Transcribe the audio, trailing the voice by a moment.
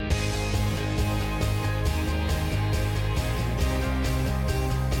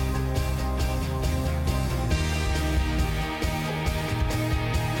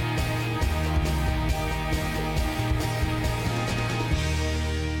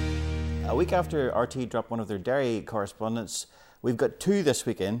A week after RT dropped one of their Derry correspondents, we've got two this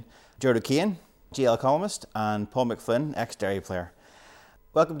weekend. Gerard O'Kane, GL columnist, and Paul McFlynn, ex-Derry player.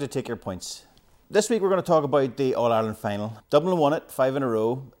 Welcome to Take Your Points. This week we're going to talk about the All-Ireland final. Dublin won it 5 in a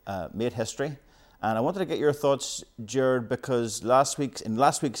row, made history. And I wanted to get your thoughts, Gerard, because in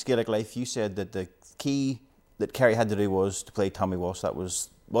last week's Gaelic Life you said that the key that Kerry had to do was to play Tommy Walsh. That was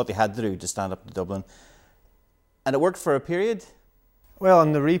what they had to do to stand up to Dublin. And it worked for a period. Well,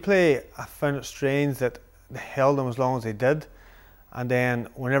 in the replay, I found it strange that they held him as long as they did. And then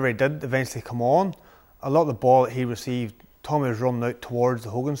whenever he did eventually come on, a lot of the ball that he received, Tommy was running out towards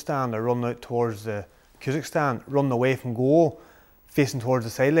the Hogan stand or running out towards the Cusack stand, running away from goal, facing towards the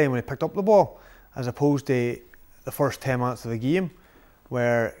sideline when he picked up the ball, as opposed to the first 10 minutes of the game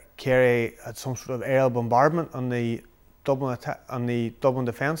where Kerry had some sort of aerial bombardment on the Dublin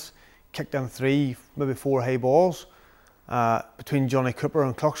defence, kicked in 3, maybe 4 high balls between Johnny Cooper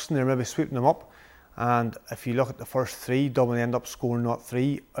and Cluxton. They're maybe sweeping them up, and if you look at the first 3, Dublin end up scoring not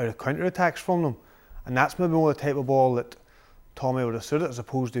 3 out of counter attacks from them, and that's maybe more the type of ball that Tommy would have suited, as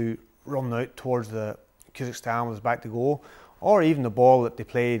opposed to running out towards the Cusack stand with his back to goal, or even the ball that they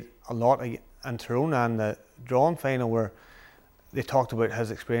played a lot in Tyrone and the drawn final where they talked about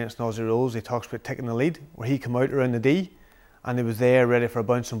his experience in Aussie rules. They talked about taking the lead, where he came out around the D and he was there ready for a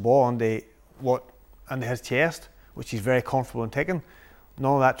bouncing ball under his chest, which he's very comfortable in taking.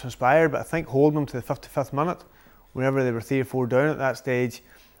 None of that transpired, but I think holding him to the 55th minute, whenever they were 3 or 4 down at that stage,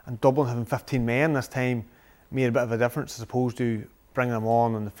 and Dublin having 15 men this time made a bit of a difference, as opposed to bringing them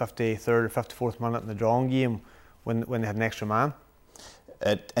on in the 53rd or 54th minute in the drawing game when they had an extra man.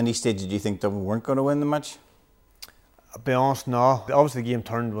 At any stage did you think Dublin weren't going to win the match? I'll be honest, no. Obviously the game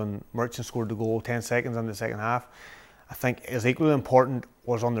turned when Merchant scored the goal 10 seconds in the second half. I think as equally important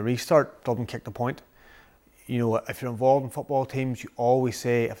was on the restart, Dublin kicked a point. You know, if you're involved in football teams, you always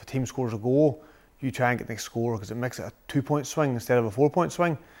say if a team scores a goal, you try and get the next score, because it makes it a 2-point swing instead of a 4-point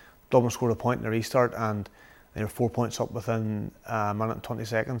swing. Dublin scored a point in the restart and they were 4 points up within a minute and 20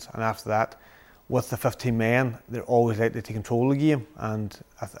 seconds. And after that, with the 15 men, they're always likely to control the game, and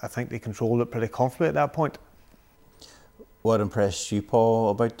I think they controlled it pretty comfortably at that point. What impressed you, Paul,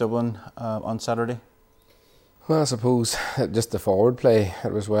 about Dublin on Saturday? Well, I suppose just the forward play.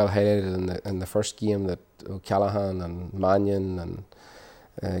 It was well highlighted in the first game that O'Callaghan and Mannion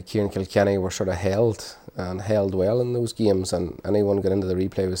and Kieran Kilkenny were sort of held well in those games, and anyone got into the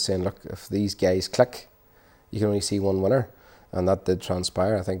replay was saying, look, if these guys click, you can only see one winner, and that did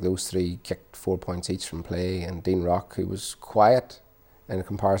transpire. I think those 3 kicked 4 points each from play, and Dean Rock, who was quiet in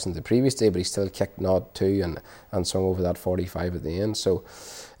comparison to the previous day, but he still kicked nod 2 and swung over that 45 at the end. So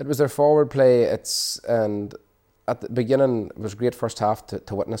it was their forward play. And at the beginning, it was a great first half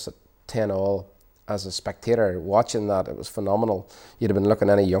to witness it 10-all. As a spectator watching that, it was phenomenal. You'd have been looking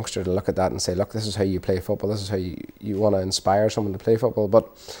at any youngster to look at that and say, look, this is how you play football, this is how you want to inspire someone to play football. But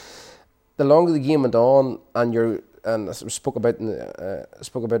the longer the game went on, and I spoke about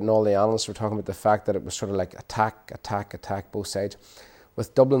in all the analysts were talking about the fact that it was sort of like attack, both sides.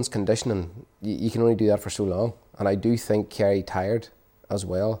 With Dublin's conditioning, you can only do that for so long, and I do think Kerry tired as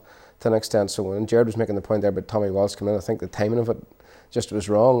well to an extent. So when Gerard was making the point there about Tommy Walsh coming in, I think the timing of it just was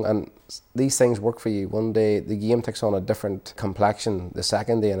wrong, and these things work for you. One day the game takes on a different complexion the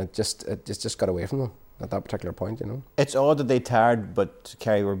second day, and it just got away from them at that particular point, you know. It's odd that they tired, but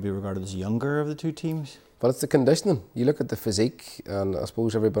Kerry would be regarded as younger of the two teams. But it's the conditioning. You look at the physique, and I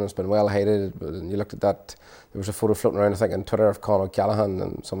suppose everyone's been well highlighted, but you looked at that, there was a photo floating around, I think, on Twitter of Conor O'Callaghan,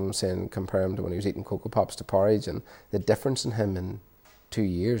 and someone saying, compare him to when he was eating Cocoa Pops to porridge, and the difference in him in 2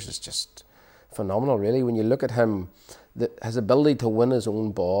 years is just phenomenal, really. When you look at him, his ability to win his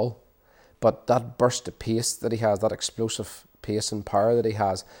own ball, but that burst of pace that he has, that explosive pace and power that he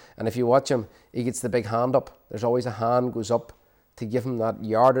has, and if you watch him, he gets the big hand up. There's always a hand goes up to give him that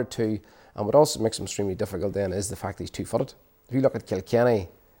yard or two. And what also makes him extremely difficult then is the fact that he's two-footed. If you look at Kilkenny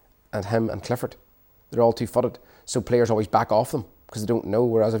and him and Clifford, they're all two-footed. So players always back off them because they don't know.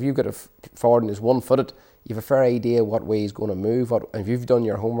 Whereas if you've got a forward and he's one-footed, you have a fair idea what way he's going to move. And if you've done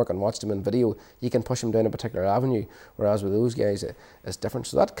your homework and watched him in video, you can push him down a particular avenue. Whereas with those guys, it's different.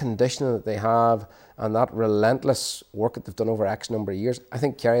 So that conditioning that they have and that relentless work that they've done over X number of years, I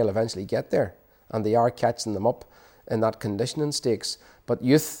think Kerry will eventually get there. And they are catching them up in that conditioning stakes. But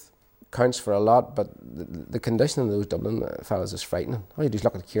youth counts for a lot, but the conditioning of those Dublin fellas is frightening. All you do is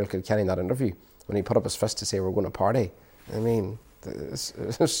look at Kieran Kilkenny in that interview when he put up his fist to say we're going to party. I mean, it's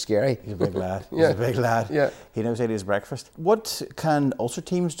scary. He's a big lad. Yeah. He's a big lad. Yeah. He knows how to eat his breakfast. What can Ulster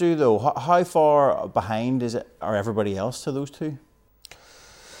teams do though? How far behind are everybody else to those two?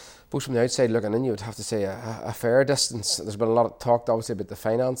 suppose from the outside looking in, you would have to say a fair distance. There's been a lot of talk, obviously, about the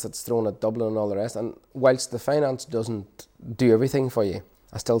finance that's thrown at Dublin and all the rest. And whilst the finance doesn't do everything for you,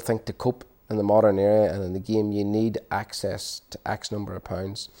 I still think to cope in the modern era and in the game, you need access to X number of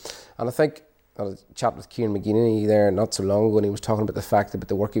pounds. And I think I had a chat with Kieran Mageean there not so long ago, and he was talking about the fact about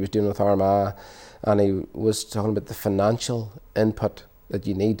the work he was doing with Armagh, and he was talking about the financial input that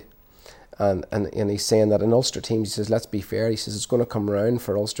you need. And he's saying that in Ulster teams, he says, let's be fair, he says it's going to come around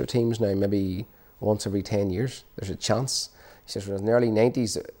for Ulster teams now maybe once every 10 years. There's a chance. He says, in the early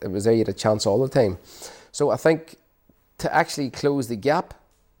 90s, it was there, you had a chance all the time. So I think to actually close the gap,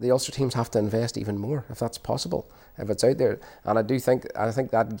 the Ulster teams have to invest even more, if that's possible, if it's out there. And I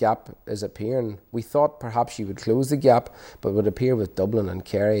think that gap is appearing. We thought perhaps you would close the gap, but it would appear with Dublin and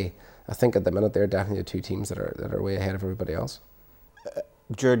Kerry. I think at the minute they're definitely the two teams that are way ahead of everybody else.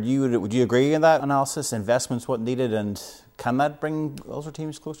 Gerard, would you agree in that analysis? Investment's what needed, and can that bring Ulster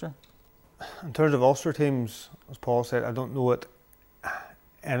teams closer? In terms of Ulster teams, as Paul said, I don't know it.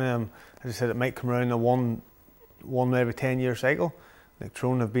 And as I said, it might come around a one every 10-year cycle. Like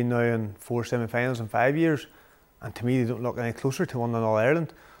Tyrone have been now in 4 semi-finals in 5 years, and to me they don't look any closer to one than All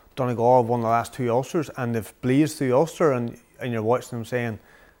Ireland. Donegal have won the last 2 Ulsters, and they've blazed through Ulster, and you're watching them saying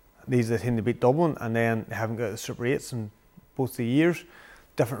these are the team to beat Dublin, and then they haven't got the Super 8s in both the years.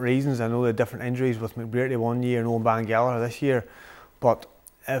 Different reasons. I know they had different injuries with McBrearty one year and Owen Van Gallagher this year, but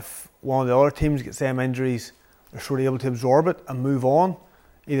if one of the other teams gets them injuries, they're sort of able to absorb it and move on,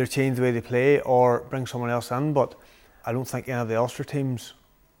 either change the way they play or bring someone else in. But I don't think any of the Ulster teams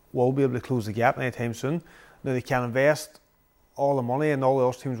will be able to close the gap anytime soon. Now they can invest all the money and all the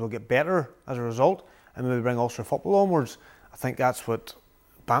Ulster teams will get better as a result and maybe bring Ulster football onwards. I think that's what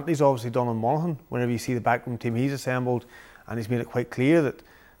Bantley's obviously done on Monaghan. Whenever you see the backroom team he's assembled, and he's made it quite clear that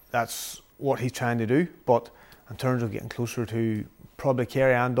that's what he's trying to do. But in terms of getting closer to probably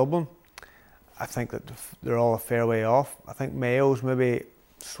Kerry and Dublin, I think that they're all a fair way off. I think Mayo's maybe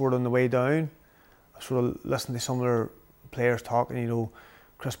sort of on the way down. I sort of listened to some of their players talking,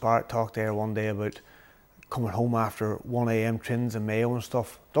 Chris Barrett talked there one day about coming home after 1 a.m. trains in Mayo and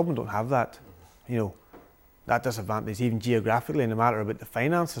stuff. Dublin don't have that, that disadvantage, even geographically, no matter about the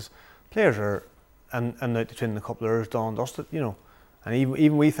finances. Players are and out to train in a couple of hours, done and dusted, And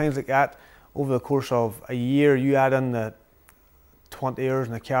even we things like that, over the course of a year, you add in the 20 hours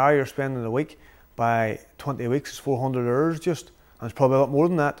in the car you're spending a week, by 20 weeks it's 400 hours just, and it's probably a lot more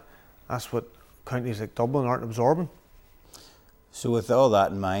than that. That's what counties like Dublin aren't absorbing. So with all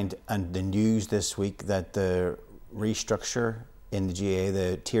that in mind, and the news this week that the restructure in the GAA,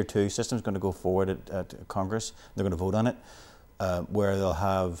 the Tier 2 system is going to go forward at Congress, they're going to vote on it, where they'll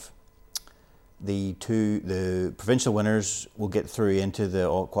have the provincial winners will get through into the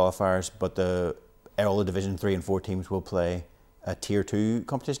qualifiers, but all the Division 3 and 4 teams will play a Tier 2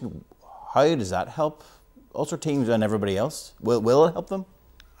 competition. How does that help Ulster teams and everybody else? Will it help them?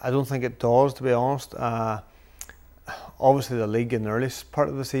 I don't think it does, to be honest. Obviously the league in the earliest part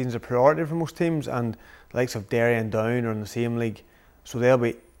of the season is a priority for most teams, and the likes of Derry and Down are in the same league, so they'll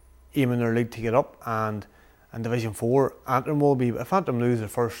be aiming their league to get up. And in Division 4, Antrim will be, if Antrim lose their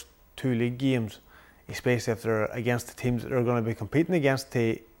first 2 league games, especially if they're against the teams that they're going to be competing against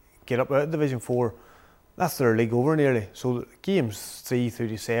to get up out of Division 4, that's their league over nearly. So games 3 through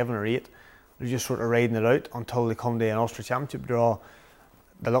to 7 or 8, they're just sort of riding it out until they come to an Ulster Championship draw.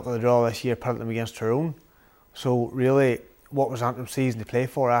 The luck of the draw this year put them against Tyrone. So really, what was Antrim's season to play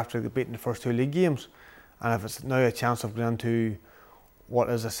for after they beaten the first 2 league games? And if it's now a chance of going into what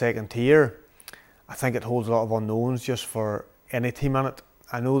is a second tier, I think it holds a lot of unknowns just for any team in it.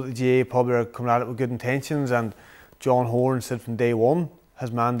 I know that the GAA probably are coming at it with good intentions, and John Horn said from day one his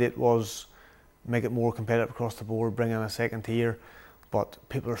mandate was make it more competitive across the board, bring in a second tier, but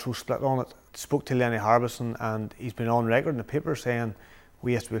people are so split on it. I spoke to Lenny Harbison and he's been on record in the paper saying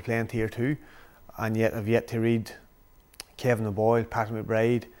we used to be playing Tier 2, and yet I've yet to read Kevin O'Boyle, Patrick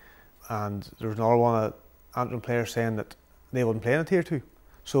McBride, and there's another one of Antrim players saying that they wouldn't play in a Tier 2.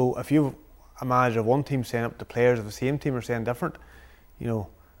 So if you've a manager of one team saying up, the players of the same team are saying different,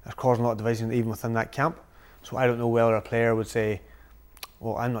 it's causing a lot of division even within that camp. So I don't know whether a player would say,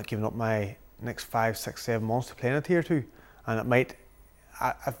 well, I'm not giving up my next 5, 6, 7 months to play in a Tier 2. And it might,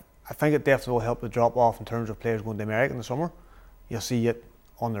 I think it definitely will help the drop off in terms of players going to America in the summer. You'll see it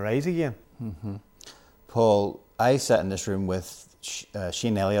on the rise again. Mm-hmm. Paul, I sat in this room with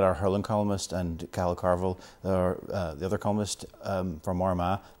Shane Elliott, our hurling columnist, and Cal Carville, the other columnist from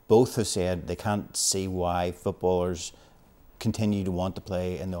Armagh. Both have said they can't see why footballers continue to want to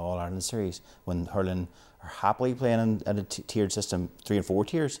play in the All-Ireland series when hurling are happily playing in a tiered system, 3 and 4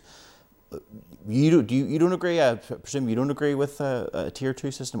 tiers. You don't agree? I presume you don't agree with a Tier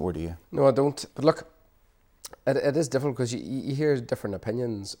 2 system, or do you? No, I don't. But look, it is difficult because you hear different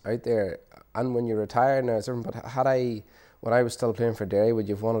opinions out there. And when you retire now, it's different. But when I was still playing for Derry, would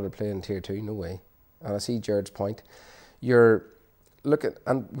you have wanted to play in Tier 2? No way. And I see Gerard's point. And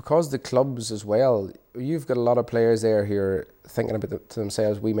because the clubs as well, you've got a lot of players there who are thinking about to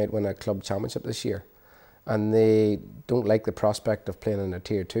themselves, we might win a club championship this year. And they don't like the prospect of playing in a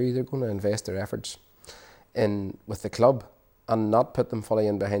Tier 2. They're going to invest their efforts in with the club and not put them fully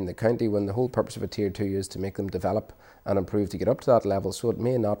in behind the county, when the whole purpose of a Tier 2 is to make them develop and improve to get up to that level. So it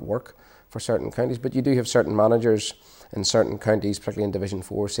may not work for certain counties, but you do have certain managers in certain counties, particularly in Division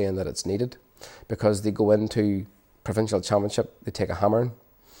 4, saying that it's needed, because they go into provincial championship, they take a hammering.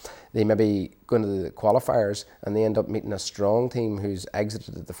 They maybe go into the qualifiers and they end up meeting a strong team who's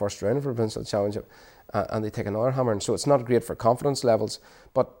exited at the first round of provincial championship, and they take another hammering. So it's not great for confidence levels.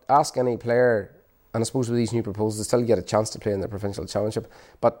 But ask any player, and I suppose with these new proposals, they still get a chance to play in the provincial championship.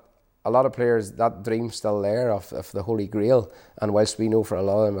 But a lot of players, that dream's still there of the Holy Grail. And whilst we know for a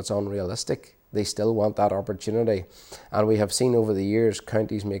lot of them it's unrealistic, they still want that opportunity. And we have seen over the years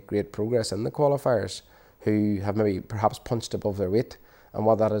counties make great progress in the qualifiers who have maybe perhaps punched above their weight. And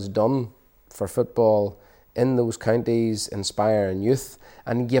what that has done for football in those counties, inspiring youth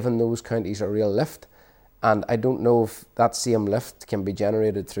and giving those counties a real lift. And I don't know if that same lift can be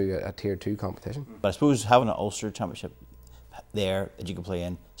generated through a Tier 2 competition. But I suppose having an Ulster Championship there that you can play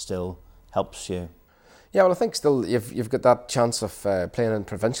in still helps you. Yeah, well, I think still you've got that chance of playing in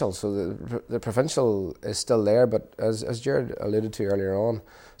provincial. So the provincial is still there, but as Gerard alluded to earlier on,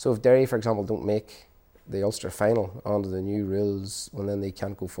 so if Derry, for example, don't make the Ulster final under the new rules, well, then they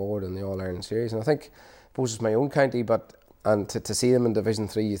can't go forward in the All-Ireland series. And I think, I suppose it's my own county, and to see them in Division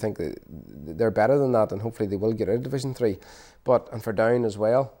 3, you think that they're better than that, and hopefully they will get out of Division 3. And for Down as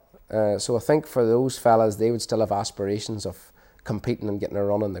well. So I think for those fellas, they would still have aspirations of competing and getting a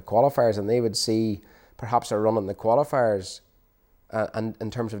run in the qualifiers, and they would see perhaps a run in the qualifiers and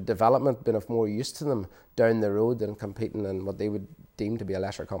in terms of development being of more use to them down the road than competing in what they would deem to be a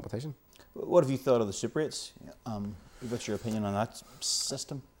lesser competition. What have you thought of the Super 8s? What's your opinion on that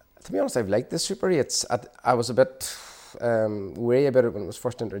system? To be honest, I've liked the Super 8s. I was a bit wary about it when it was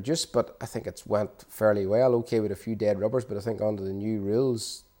first introduced, but I think it's went fairly well. Okay, with a few dead rubbers, but I think under the new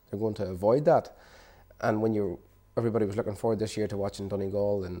rules they're going to avoid that. And when everybody was looking forward this year to watching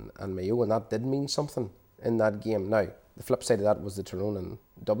Donegal and Mayo, and that did mean something in that game. Now, the flip side of that was the Tyrone and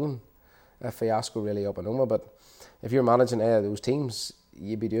Dublin fiasco really up and over. But if you're managing any of those teams,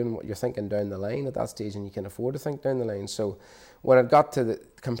 you'd be doing what you're thinking down the line at that stage, and you can afford to think down the line. So when it got to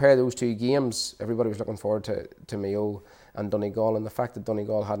compare those two games, everybody was looking forward to Mayo and Donegal, and the fact that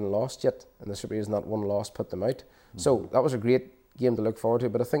Donegal hadn't lost yet, and the Super 8s not one loss put them out. Mm-hmm. So that was a great game to look forward to,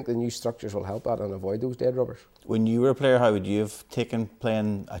 but I think the new structures will help that and avoid those dead rubbers. When you were a player, how would you have taken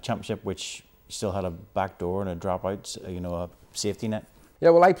playing a championship which still had a back door and a dropout, a safety net? Yeah,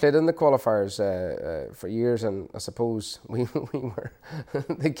 well, I played in the qualifiers for years, and I suppose we were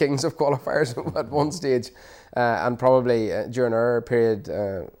the kings of qualifiers at one stage. And probably during our period,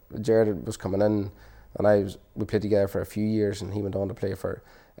 Gerard was coming in, and we played together for a few years, and he went on to play for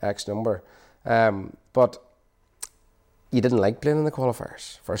X number. But you didn't like playing in the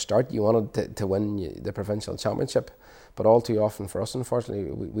qualifiers. For a start, you wanted to win the provincial championship, but all too often for us,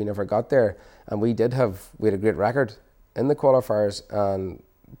 unfortunately, we never got there. And we had a great record in the qualifiers, and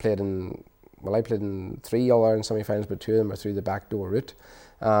I played in 3 All-Ireland semi-finals, but 2 of them are through the back door route.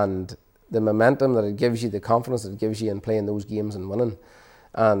 And the momentum that it gives you, the confidence that it gives you in playing those games and winning.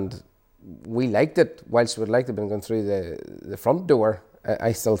 And we liked it, whilst we'd liked it being going through the front door.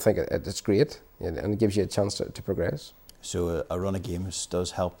 I still think it's great, and it gives you a chance to progress. So a run of games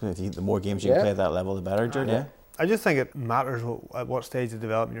does help. The more games you can play at that level, the better, Gerard. Yeah. I just think it matters at what stage of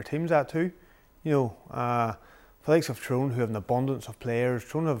development your team's at too. For the likes of Tyrone, who have an abundance of players,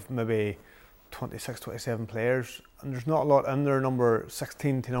 Tyrone have maybe 26, 27 players, and there's not a lot in there, number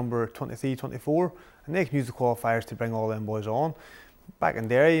 16 to number 23, 24, and they can use the qualifiers to bring all them boys on. Back in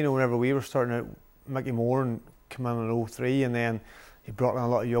Derry, whenever we were starting out, Mickey Moore came in 2003, and then he brought in a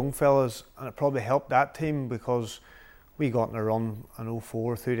lot of young fellas, and it probably helped that team because we got in a run in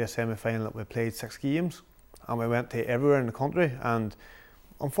 2004 through the semi-final that we played 6 games, and we went to everywhere in the country, and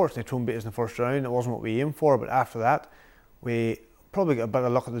unfortunately, Tyrone beat us in the first round. It wasn't what we aimed for, but after that, we probably got a bit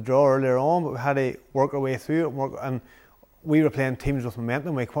of luck at the draw earlier on, but we had to work our way through it. And we were playing teams with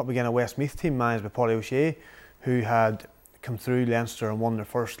momentum. We come up against a Westmeath team managed by Paddy O'Shea, who had come through Leinster and won their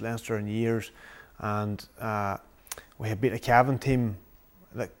first Leinster in years. And we had beat a Cavan team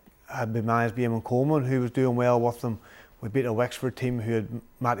that had been managed by Eamon Coleman, who was doing well with them. We beat a Wexford team who had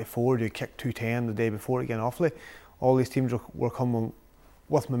Matty Ford, who kicked 210 the day before again Offaly. All these teams were coming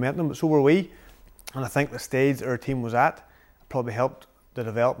with momentum, but so were we. And I think the stage that our team was at probably helped the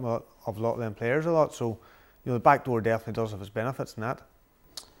development of a lot of them players a lot. So, the back door definitely does have its benefits in that.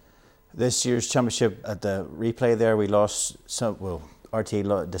 This year's championship, at the replay there, we lost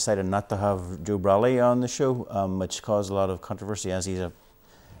RTE decided not to have Joe Brolly on the show, which caused a lot of controversy, as he's a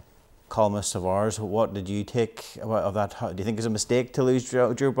columnist of ours. What did you take of that? Do you think it's a mistake to lose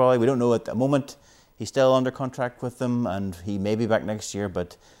Joe Brolly? We don't know at the moment. He's still under contract with them, and he may be back next year,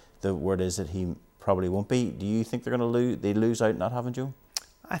 but the word is that he probably won't be. Do you think they're going to lose out not having Joe?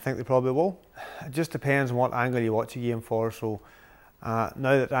 I think they probably will. It just depends on what angle you watch a game for. So now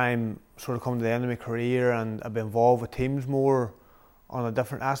that I'm sort of coming to the end of my career and I've been involved with teams more on a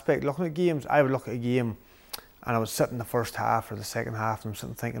different aspect, looking at games, I would look at a game and I would sit in the first half or the second half and I'm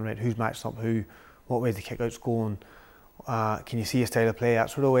sitting thinking, right, who's matching up who, what way the kick-out's going, can you see a style of play,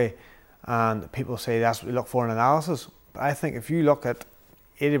 that sort of way. And people say that's what we look for in analysis. But I think if you look at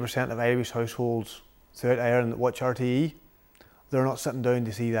 80% of Irish households throughout Ireland that watch RTE, they're not sitting down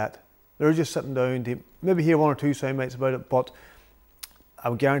to see that. They're just sitting down to maybe hear one or two sound bites about it, but I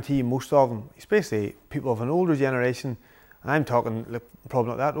would guarantee you most of them, especially people of an older generation, and I'm talking probably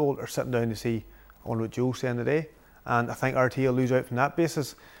not that old, are sitting down to see, I wonder what Joe's saying today. And I think RTE will lose out from that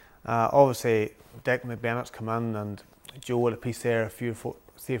basis. Obviously, Declan McBennett's come in, and Joe had a piece there a few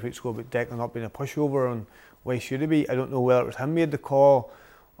weeks ago about Declan not being a pushover and why should he be. I don't know whether it was him made the call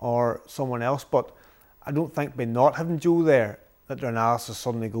or someone else, but I don't think by not having Joe there that their analysis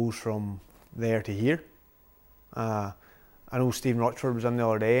suddenly goes from there to here. I know Stephen Rochford was in the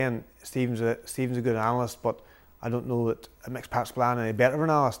other day, and Stephen's a good analyst, but I don't know that it makes Pat Spillane any better of an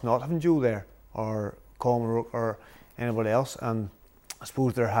analyst not having Joe there, or Colin O'Rourke or anybody else. And I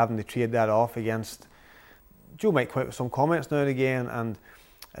suppose they're having to trade that off against Joe. Might come out with some comments now and again, and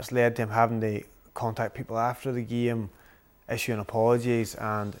it's led to him having to contact people after the game, issuing apologies,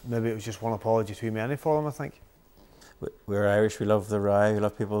 and maybe it was just one apology too many for them, I think. We're Irish, we love the rye, we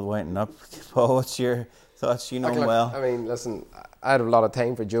love people winding up. Paul, what's your thoughts? You know him well. I mean, listen, I had a lot of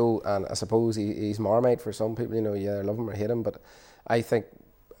time for Joe, and I suppose he's Marmite for some people, I love him or hate him, but I think,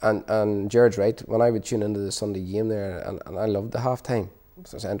 and Gerard's right, when I would tune into the Sunday game there, and I loved the half time,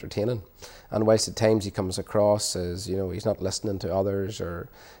 so it's entertaining, and whilst at times he comes across as, he's not listening to others, or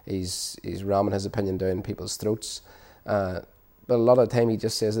he's ramming his opinion down people's throats, but a lot of the time he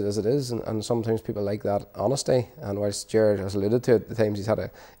just says it as it is, and sometimes people like that honesty. And whilst Gerard has alluded to it, the times he's had to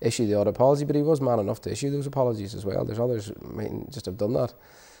issue the odd apology, but he was man enough to issue those apologies as well. There's others who might just have done that.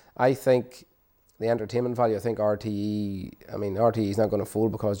 I think the entertainment value, I think RTE is not going to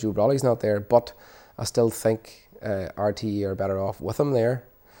fold because Joe Brolly's not there, but I still think RTE are better off with him there.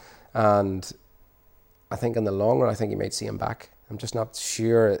 And I think in the long run, I think you might see him back. I'm just not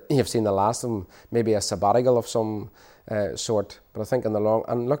sure. You've seen the last of him, maybe a sabbatical of some sort, but I think in the long,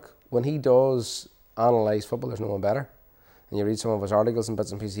 and look, when he does analyse football, there's no one better. And you read some of his articles and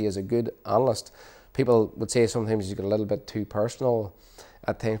bits and pieces, he is a good analyst. People would say sometimes he's got a little bit too personal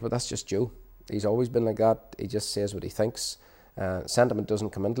at times, but that's just Joe. He's always been like that. He just says what he thinks. Sentiment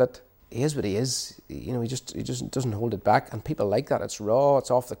doesn't come into it. He is what he is. He just doesn't hold it back, and people like that. It's raw,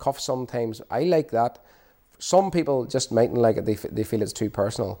 it's off the cuff sometimes. I like that. Some people just mightn't like it. They feel it's too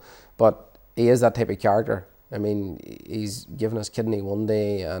personal, but he is that type of character. I mean, he's given his kidney one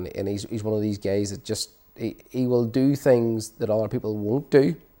day, and he's one of these guys that just he will do things that other people won't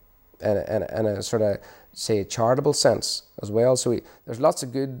do, in a sort of, say, charitable sense as well. So there's lots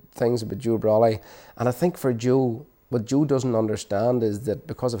of good things about Joe Brolly, and I think for Joe, what Joe doesn't understand is that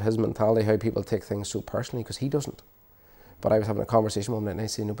because of his mentality, how people take things so personally, because he doesn't. But I was having a conversation with him and I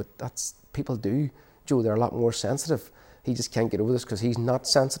said, no, but that's, people do, Joe, they're a lot more sensitive. He just can't get over this because he's not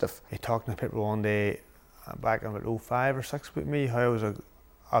sensitive. He talked to people one day back in about 05 or 06 with me, how I was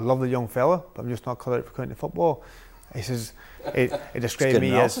a lovely young fella, but I'm just not cut out for county football. He says, he described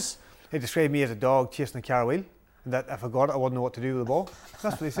me as a dog chasing a car wheel, and that if I got it, I wouldn't know what to do with the ball.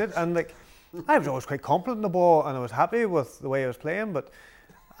 That's what he said. And like, I was always quite confident in the ball, and I was happy with the way I was playing, but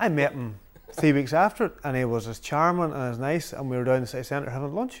I met him 3 weeks after it, and he was as charming and as nice, and we were down in the city centre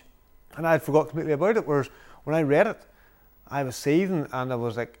having lunch, and I had forgot completely about it. Whereas when I read it, I was seething, and I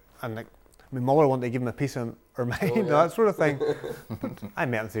was like, my mother wanted to give him a piece of her mind, that sort of thing. But I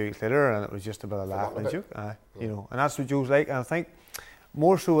met him 3 weeks later, and it was just a bit of a laugh and joke, and that's what Joe's like. And I think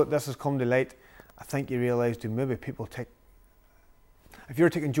more so that this has come to light, I think you realise do maybe people take, if you're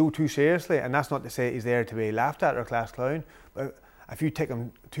taking Joe too seriously, and that's not to say he's there to be laughed at or a class clown, but if you take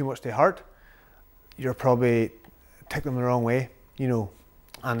him too much to heart, you're probably taking him the wrong way, And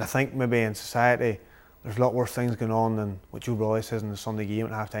I think maybe in society, there's a lot worse things going on than what Joe Brolly says in the Sunday game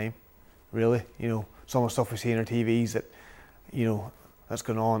at half time. Really, some of the stuff we see on our TVs that, that's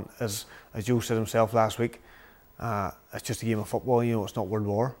going on, as Joe said himself last week, it's just a game of football, it's not World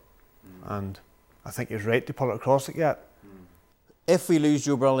War. And I think he's right to put it across like that. If we lose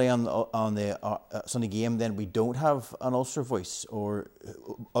Joe Brolly on the Sunday game, then we don't have an Ulster voice, or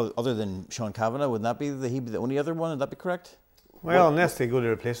other than Sean Kavanagh. Wouldn't that be he'd be the only other one? Would that be correct? Well, unless they go to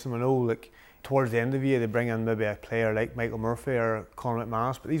replace him. I know, like, towards the end of the year, they bring in maybe a player like Michael Murphy or Conor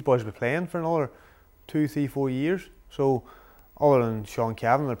McManus, but these boys will be playing for another 2, 3, 4 years. So, other than Sean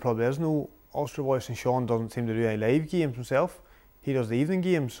Kavanagh, there probably is no Ulster voice, and Sean doesn't seem to do any live games himself. He does the evening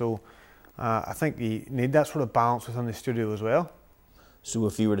games, so I think you need that sort of balance within the studio as well. So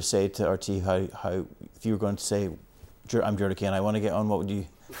if you were to say to RT, how if you were going to say, I'm Gerard O'Kane, I want to get on, what would you?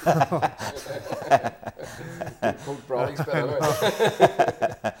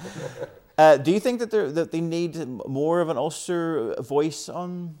 Do you think that they need more of an Ulster voice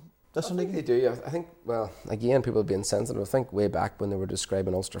on this one? They do. I think, well, again, people being sensitive. I think way back when they were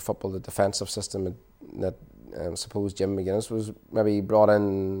describing Ulster football, the defensive system that suppose Jim McGuinness was maybe brought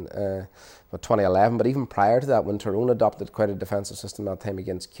in 2011, but even prior to that, when Tyrone adopted quite a defensive system that time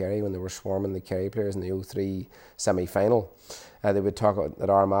against Kerry, when they were swarming the Kerry players in the 03 semi-final, they would talk that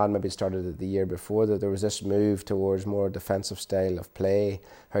Armagh maybe started the year before, that there was this move towards more defensive style of play,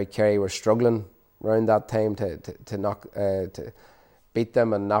 how Kerry were struggling around that time to beat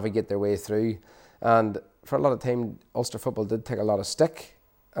them and navigate their way through. And for a lot of time, Ulster football did take a lot of stick,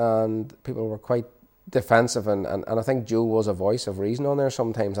 and people were quite defensive, and I think Joe was a voice of reason on there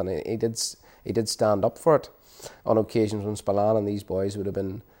sometimes, and he did stand up for it on occasions when Spillane and these boys would have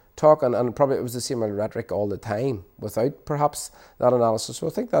been talking, and probably it was the same rhetoric all the time without perhaps that analysis. So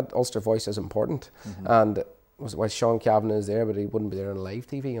I think that Ulster voice is important, and why Sean Kavanagh is there, but he wouldn't be there on live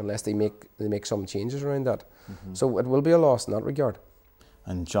TV unless they make some changes around that. So it will be a loss in that regard.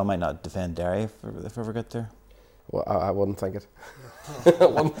 And Sean might not defend Derry if we ever get there. Well, I wouldn't think it. I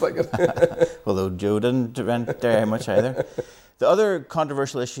wouldn't think it. Although Joe didn't defend Derry much either. The other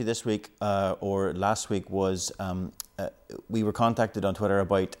controversial issue this week, or last week, was we were contacted on Twitter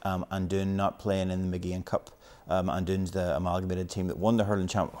about Andoon not playing in the Mageean Cup. Andoon's the amalgamated team that won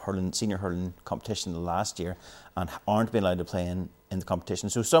the senior hurling competition last year and aren't being allowed to play in the competition.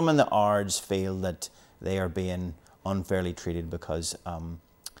 So some in the Ards feel that they are being unfairly treated because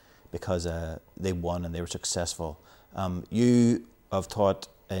they won and they were successful. You have taught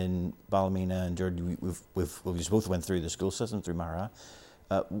in Ballymena and Gerard. We've both went through the school system through Mara.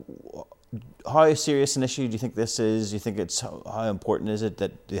 How serious an issue do you think this is? Do you think how important is it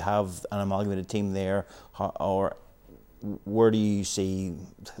that they have an amalgamated team there, or where do you see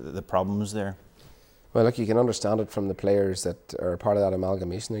the problems there? Well, look, you can understand it from the players that are part of that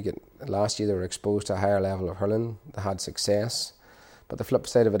amalgamation. Last year they were exposed to a higher level of hurling. They had success. But the flip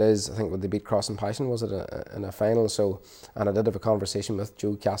side of it is, I think when they beat Cross and Passion, was it in a final? And I did have a conversation with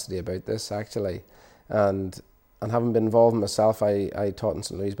Joe Cassidy about this actually, and having been involved myself, I taught in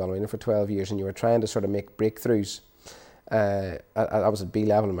St Louis Ballymena for 12 years, and you were trying to sort of make breakthroughs. I was at B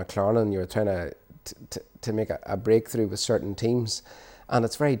level in McLaren, and you were trying to make a breakthrough with certain teams, and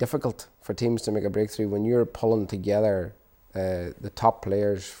it's very difficult for teams to make a breakthrough when you're pulling together the top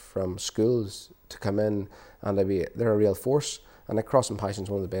players from schools to come in, and they're a real force. And like Cross and Passion's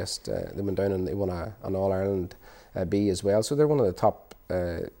one of the best. They went down and they won an All-Ireland B as well. So they're one of the top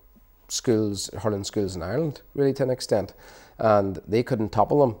hurling schools in Ireland, really, to an extent. And they couldn't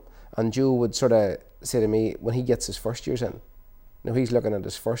topple them. And Joe would sort of say to me, when he gets his first years in, now he's looking at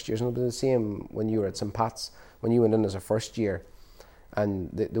his first years, and it'll be the same when you were at St Pat's, when you went in as a first year, and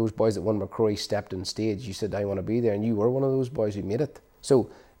those boys that won McCrory stepped on stage, you said, I want to be there, and you were one of those boys who made it. So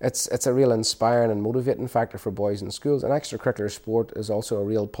it's a real inspiring and motivating factor for boys in schools. And extracurricular sport is also a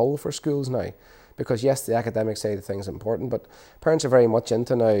real pull for schools now, because yes, the academic side of things is important, but parents are very much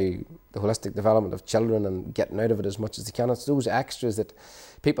into now the holistic development of children and getting out of it as much as they can. It's those extras that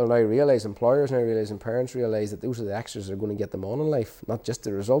people now realise, employers now realise, and parents realise that those are the extras that are going to get them on in life, not just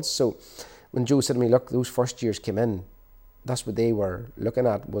the results. So when Joe said to me, look, those first years came in, that's what they were looking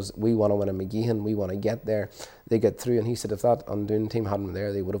at, was we want to win a Mageean, we want to get there, they get through. And he said if that Andoon team hadn't been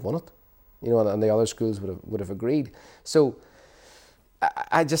there, they would have won it, and the other schools would have agreed. So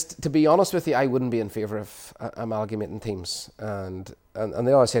I just, to be honest with you, I wouldn't be in favour of amalgamating teams. And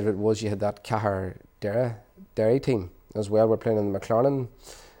the other side of it was you had that Cahir Derry team as well. We're playing in McLaren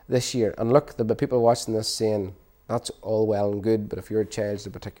this year, and look, there'll be people watching this saying that's all well and good, but if your child's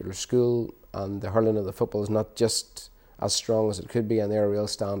a particular school and the hurling of the football is not just as strong as it could be, and they're a real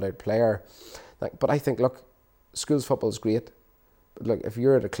standout player. But I think, look, schools football is great. But look, if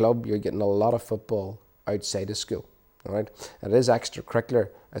you're at a club, you're getting a lot of football outside of school. All right, and it is extracurricular.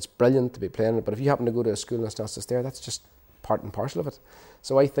 It's brilliant to be playing it, but if you happen to go to a school and it's not just there, that's just part and parcel of it.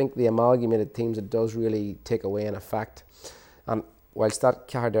 So I think the amalgamated teams, it does really take away an effect. And whilst that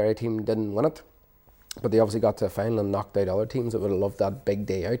Derry team didn't win it, but they obviously got to a final and knocked out other teams that would have loved that big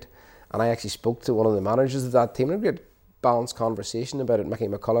day out. And I actually spoke to one of the managers of that team, and we had a balanced conversation about it, Mickey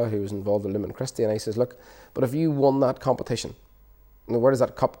McCullough, who was involved with Lumen Christie, and I says, look, but if you won that competition, where does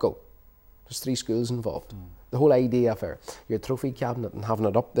that cup go? There's 3 schools involved. The whole idea of your trophy cabinet and having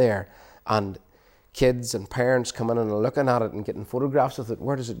it up there, and kids and parents coming in and looking at it and getting photographs of it,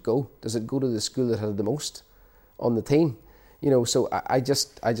 where does it go? Does it go to the school that had the most on the team? So I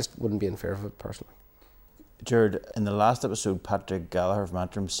just wouldn't be in favour of it personally. Gerard, in the last episode, Patrick Gallagher from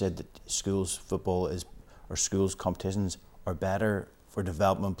Antrim said that schools football or schools competitions are better for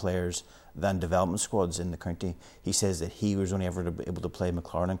development players than development squads in the county. He says that he was only ever able to play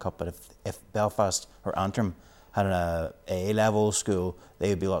Mageean Cup, but if Belfast or Antrim had an A-level school, they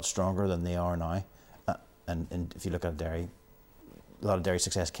would be a lot stronger than they are now. And if you look at Derry, a lot of Derry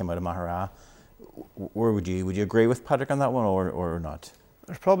success came out of Mahara. Where would you agree with Patrick on that one or not?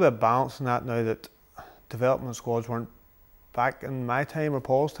 There's probably a balance in that now, that development squads weren't back in my time or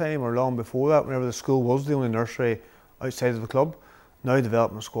Paul's time or long before that, whenever the school was the only nursery outside of the club. Now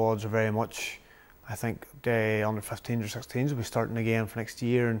development squads are very much, I think, under 15s or 16s will be starting again for next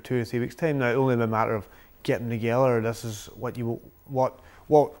year in 2 or 3 weeks' time. Now it's only a matter of getting together. This is what we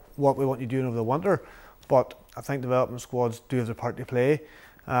want you doing over the winter. But I think development squads do have their part to play.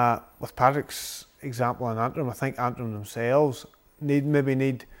 With Patrick's example in Antrim, I think Antrim themselves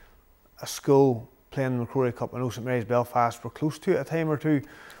need a school playing the McCrory Cup. I know St Mary's Belfast were close to it a time or two,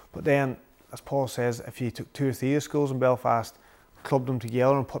 but then, as Paul says, if you took 2 or 3 schools in Belfast, clubbed them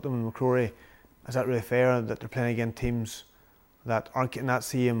together and put them in McCrory, is that really fair that they're playing against teams that aren't getting that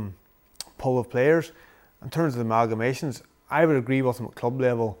same pool of players? In terms of the amalgamations, I would agree with them at club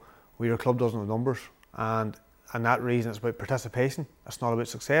level where your club doesn't have numbers, and that reason it's about participation, it's not about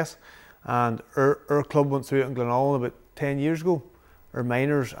success. And our club went through it in Glenallen about 10 years ago. Our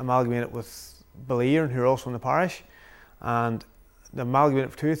minors amalgamated with Ballieren, who are also in the parish, and they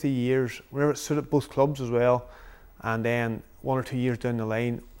amalgamated for 2 or 3 years whenever it suited both clubs as well. And then 1 or 2 years down the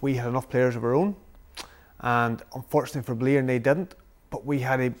line, we had enough players of our own, and unfortunately for Ballieren they didn't, but we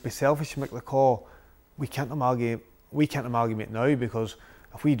had to be selfish and make the call. We can't amalgamate now, because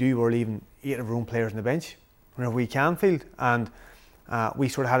if we do, we're leaving 8 of our own players on the bench whenever we can field, and we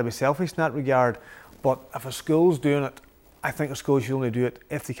sort of had to be selfish in that regard. But if a school's doing it, I think a school should only do it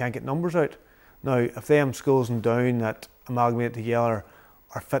if they can't get numbers out. Now, if them schools in Down that amalgamate together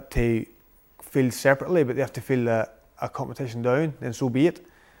are fit to field separately, but they have to field a competition down, then so be it.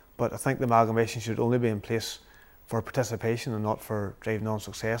 But I think the amalgamation should only be in place for participation and not for driving on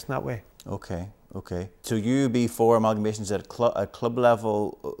success in that way. Okay. So you would be for amalgamations at club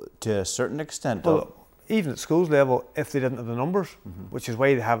level to a certain extent? Well, even at schools level, if they didn't have the numbers, which is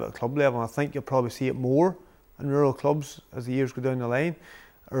why they have it at club level. And I think you'll probably see it more in rural clubs as the years go down the line.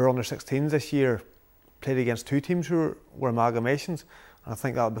 Our under 16s this year played against 2 teams who were amalgamations, and I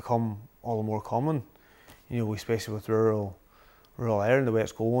think that'll become all the more common, especially with rural Ireland, the way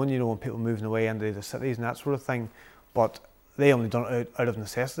it's going, when people moving away into the cities and that sort of thing. But they only done it out of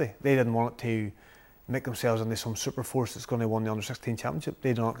necessity. They didn't want it to make themselves into some super force that's going to win the under 16 championship.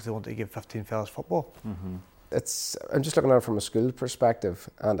 They done it because they wanted to give 15 fellas football. I'm just looking at it from a school perspective,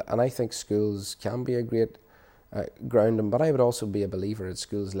 and I think schools can be a great grounding, but I would also be a believer at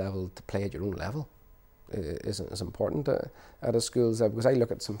schools level to play at your own level isn't as important at a school's level, because I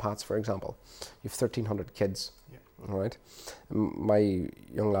look at St Pat's, for example. You have 1,300 kids. All right, my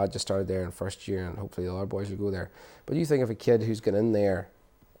young lad just started there in first year, and hopefully the other boys will go there. But you think of a kid who's gone in there,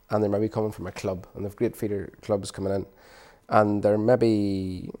 and they're maybe coming from a club, and they've great feeder clubs coming in, and they're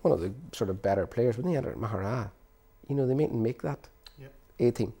maybe one of the sort of better players. When they enter Mahara, they mightn't make that A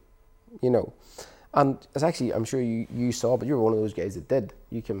team, And it's actually, I'm sure you saw, but you were one of those guys that did.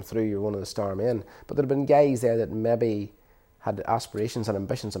 You came through, you're one of the star men. But there have been guys there that maybe had aspirations and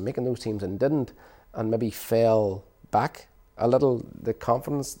ambitions of making those teams and didn't, and maybe fell back a little, the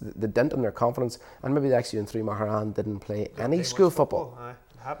confidence, the dent in their confidence, and maybe they actually went through Mahara and didn't play any school football.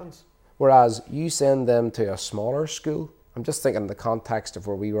 It happens. Whereas you send them to a smaller school, I'm just thinking in the context of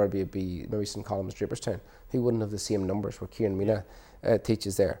where we were, be maybe St Columnist, Draperstown, who wouldn't have the same numbers where Kieran Mina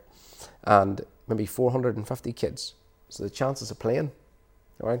teaches there, and maybe 450 kids. So the chances of playing,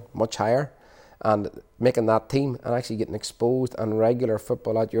 much higher, and making that team and actually getting exposed and regular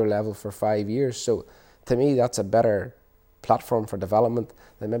football at your level for 5 years. So to me, that's a better platform for development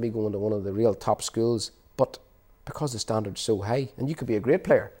than maybe going to one of the real top schools. But because the standard's so high, and you could be a great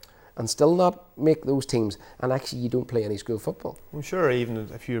player, and still not make those teams, and actually you don't play any school football. I'm sure even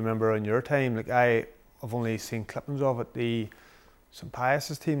if you remember in your time, like I've only seen clippings of it, the St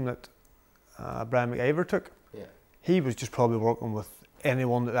Pius's team that Brian McIver took. Yeah. He was just probably working with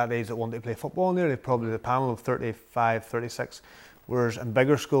anyone at that age that wanted to play football in there. They probably the panel of 35, 36, whereas in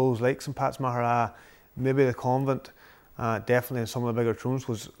bigger schools like St Pat's Mahara, maybe the convent, definitely in some of the bigger rooms,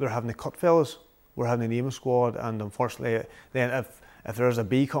 was they're having the cut fellas, we're having the name squad, and unfortunately then if there's a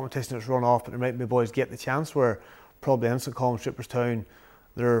B competition that's run off, but there might be boys get the chance, where probably in St Column Stripperstown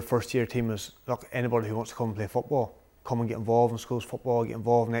their first year team is, look, anybody who wants to come and play football, come and get involved in schools football, get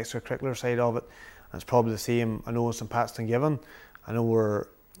involved in the extracurricular side of it. And it's probably the same, I know, in St Pat's Gavin. I know where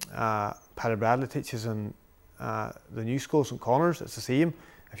Paddy Bradley teaches in the new school, St Connors, it's the same.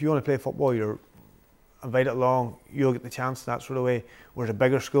 If you want to play football, you're invited along, you'll get the chance in that sort of way. Whereas a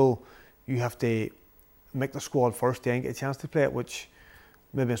bigger school, you have to make the squad first, then get a chance to play it, which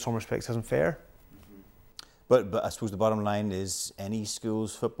maybe in some respects isn't fair. But I suppose the bottom line is any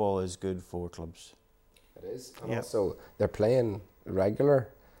school's football is good for clubs. It is. And also they're playing regular,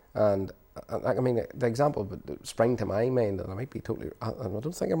 and I mean the example that sprang to my mind, and I might be totally, I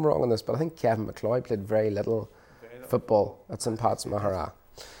don't think I'm wrong on this, but I think Kevin McCloy played very little football at St Pat's Mahara,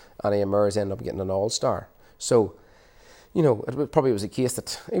 and he emerged, ended up getting an all-star. So, you know, it probably was a case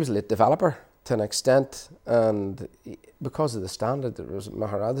that he was a late developer to an extent, and because of the standard that was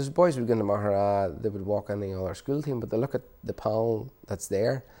Mahara, there's boys who would go into Mahara, they would walk in the other school team, but they look at the panel that's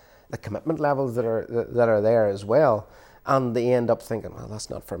there, the commitment levels that are there as well, and they end up thinking, well, that's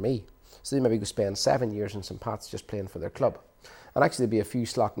not for me. So they maybe go spend 7 years in St Pat's just playing for their club. And actually there'd be a few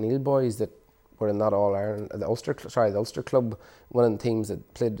Slaughtneil boys that were in that All-Ireland, the Ulster club, one of the teams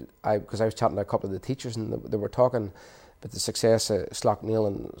that played, because I was chatting to a couple of the teachers and they were talking about the success of Slaughtneil,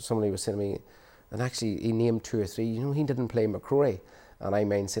 and somebody was saying to me, and actually he named 2 or 3, you know, he didn't play McCrory. And I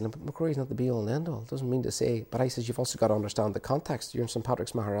mind saying, but McCrory's not the be-all and end-all, doesn't mean to say. But I says, you've also got to understand the context. You're in St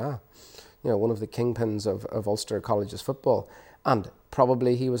Patrick's Mahara, you know, one of the kingpins of Ulster College's football. And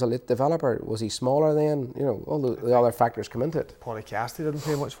probably he was a late developer. Was he smaller then? You know, all the other factors come into it. Paulie Cassidy didn't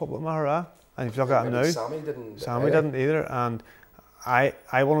play much football at Mahara. And if you look at him now, Sammy didn't either. And I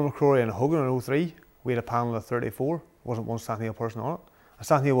won a McCrory and Hogan in 03. We had a panel of 34. Wasn't one Slaughtneil person on it. And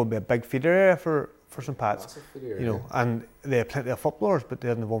Slaughtneil would be a big feeder area for St Pat's, you know, and they had plenty of footballers, but they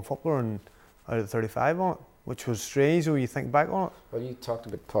didn't have one footballer out of the 35 on it, which was strange when you think back on it. Well, you talked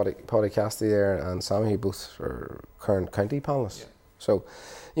about Paulie Cassidy there and Sammy, who both are current county panellists. Yeah. So,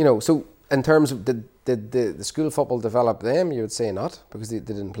 you know, so in terms of did the school football develop them, you would say not, because they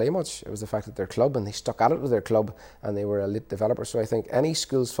didn't play much. It was the fact that their club, and they stuck at it with their club, and they were a elite developer. So I think any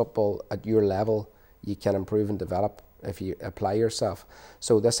school's football at your level, you can improve and develop if you apply yourself.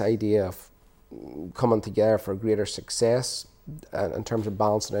 So this idea of coming together for greater success in terms of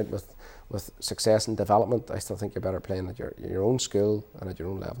balancing out with success and development, I still think you're better playing at your own school and at your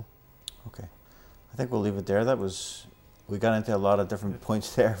own level. Okay, I think we'll leave it there. We got into a lot of different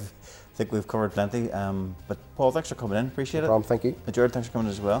points there. I think we've covered plenty. But Paul, thanks for coming in. Appreciate it. No problem, thank you. Gerard, thanks for coming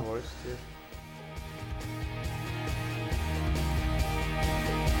as well. No worries.